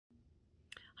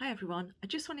Hi everyone, I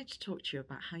just wanted to talk to you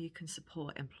about how you can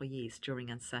support employees during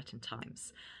uncertain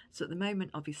times. So at the moment,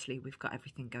 obviously, we've got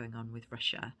everything going on with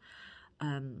Russia,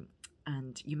 and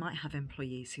you might have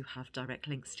employees who have direct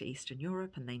links to Eastern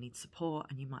Europe and they need support,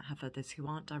 and you might have others who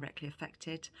aren't directly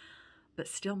affected but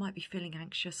still might be feeling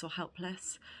anxious or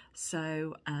helpless.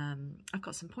 So I've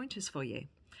got some pointers for you.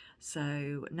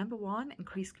 So number one,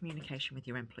 increase communication with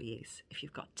your employees. If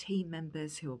you've got team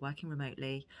members who are working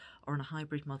remotely or on a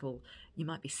hybrid model, you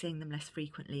might be seeing them less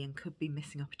frequently and could be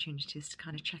missing opportunities to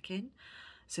kind of check in.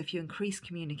 So if you increase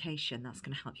communication, that's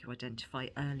going to help you identify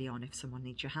early on if someone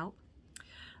needs your help.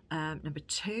 Number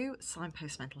two,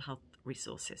 signpost mental health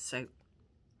resources. So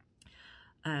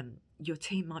your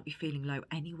team might be feeling low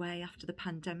anyway after the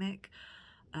pandemic.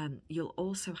 You'll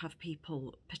also have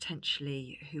people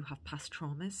potentially who have past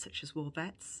traumas, such as war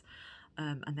vets,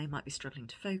 and they might be struggling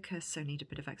to focus, so need a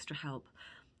bit of extra help.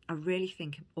 I really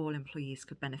think all employees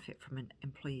could benefit from an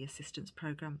employee assistance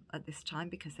program at this time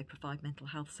because they provide mental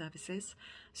health services.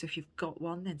 So if you've got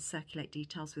one, then circulate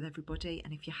details with everybody,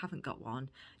 and if you haven't got one,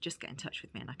 just get in touch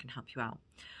with me and I can help you out.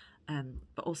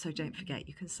 But also don't forget,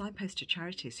 you can signpost to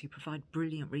charities who provide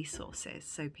brilliant resources.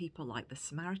 So people like the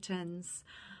Samaritans,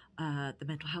 the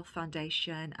Mental Health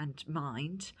Foundation and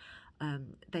Mind,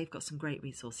 they've got some great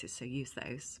resources, so use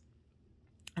those.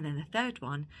 And then the third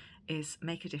one is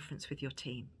make a difference with your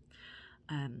team.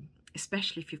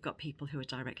 Especially if you've got people who are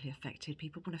directly affected,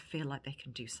 people want to feel like they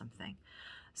can do something.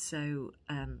 So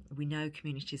we know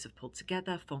communities have pulled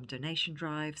together, formed donation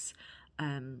drives.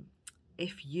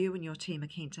 If you and your team are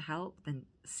keen to help, then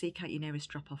seek out your nearest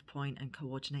drop-off point and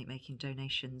coordinate making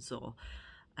donations or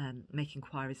make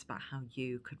inquiries about how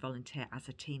you could volunteer as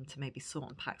a team to maybe sort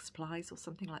and pack supplies or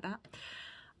something like that.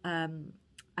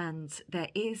 And there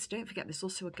is, don't forget, there's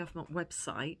also a government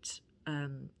website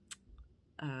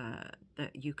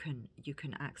that you can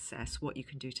access what you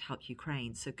can do to help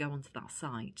Ukraine. So go onto that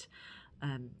site.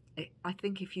 I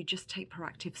think if you just take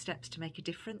proactive steps to make a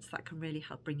difference, that can really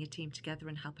help bring your team together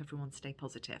and help everyone stay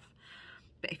positive.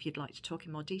 But if you'd like to talk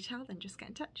in more detail, then just get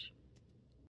in touch.